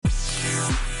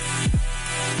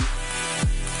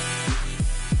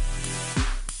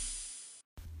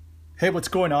Hey, what's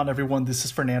going on, everyone? This is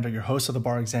Fernando, your host of the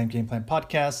Bar Exam Game Plan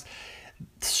Podcast.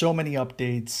 So many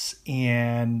updates,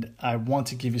 and I want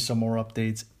to give you some more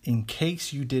updates in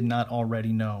case you did not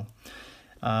already know.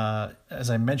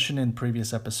 As I mentioned in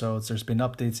previous episodes, there's been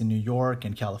updates in New York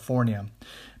and California,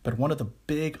 but one of the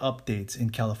big updates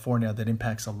in California that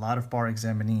impacts a lot of bar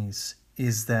examinees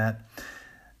is that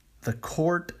the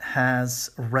court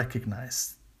has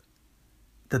recognized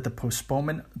that the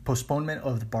postponement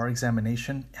of the bar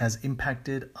examination has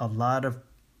impacted a lot of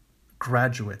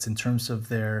graduates in terms of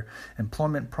their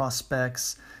employment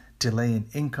prospects, delay in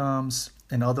incomes,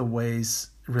 and other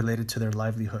ways related to their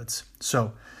livelihoods.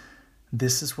 So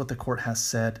this is what the court has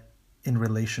said in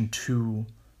relation to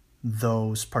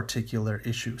those particular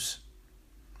issues.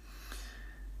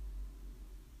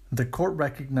 The court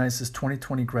recognizes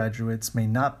 2020 graduates may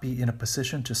not be in a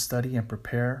position to study and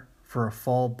prepare for a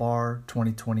fall bar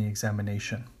 2020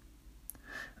 examination.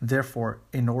 Therefore,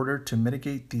 in order to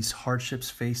mitigate these hardships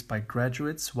faced by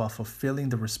graduates while fulfilling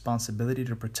the responsibility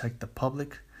to protect the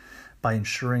public by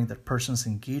ensuring that persons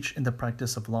engaged in the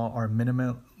practice of law are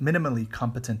minimally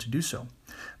competent to do so,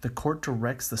 the court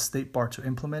directs the State Bar to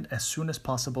implement as soon as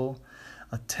possible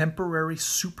a temporary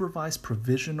supervised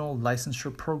provisional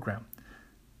licensure program,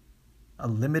 a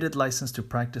limited license to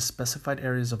practice specified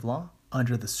areas of law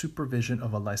under the supervision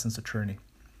of a licensed attorney.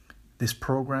 This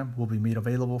program will be made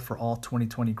available for all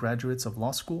 2020 graduates of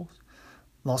law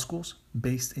schools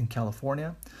based in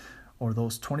California, or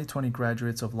those 2020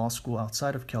 graduates of law school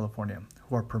outside of California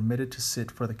who are permitted to sit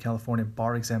for the California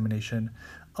bar examination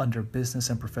under Business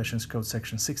and Professions Code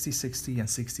Section 6060 and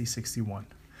 6061.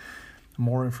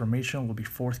 More information will be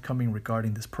forthcoming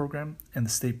regarding this program, and the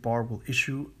State Bar will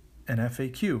issue an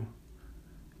FAQ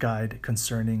guide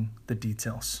concerning the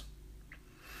details.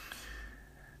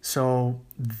 So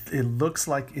it looks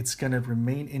like it's going to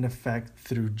remain in effect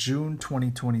through June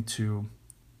 2022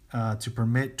 to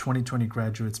permit 2020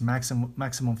 graduates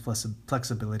maximum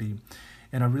flexibility.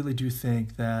 And I really do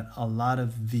think that a lot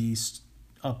of these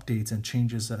updates and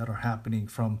changes that are happening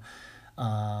from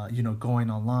going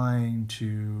online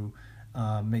to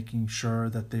making sure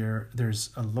that there's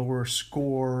a lower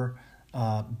score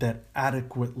that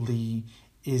adequately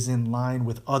is in line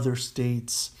with other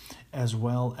states, as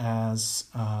well as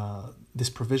this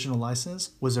provisional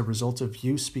license, was a result of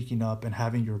you speaking up and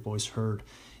having your voice heard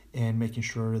and making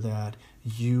sure that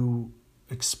you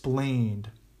explained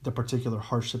the particular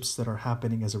hardships that are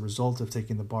happening as a result of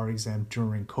taking the bar exam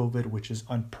during COVID, which is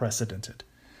unprecedented.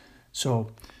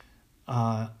 So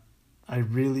I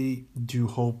really do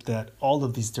hope that all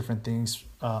of these different things,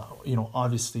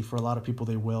 obviously for a lot of people,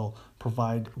 they will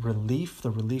provide relief, the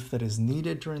relief that is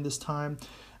needed during this time.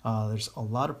 There's a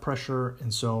lot of pressure.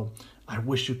 And so I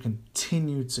wish you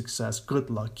continued success. Good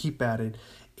luck. Keep at it.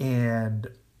 And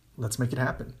let's make it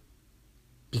happen,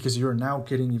 because you're now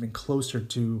getting even closer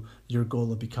to your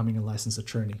goal of becoming a licensed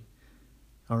attorney.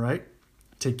 All right.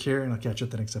 Take care, and I'll catch you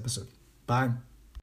at the next episode. Bye.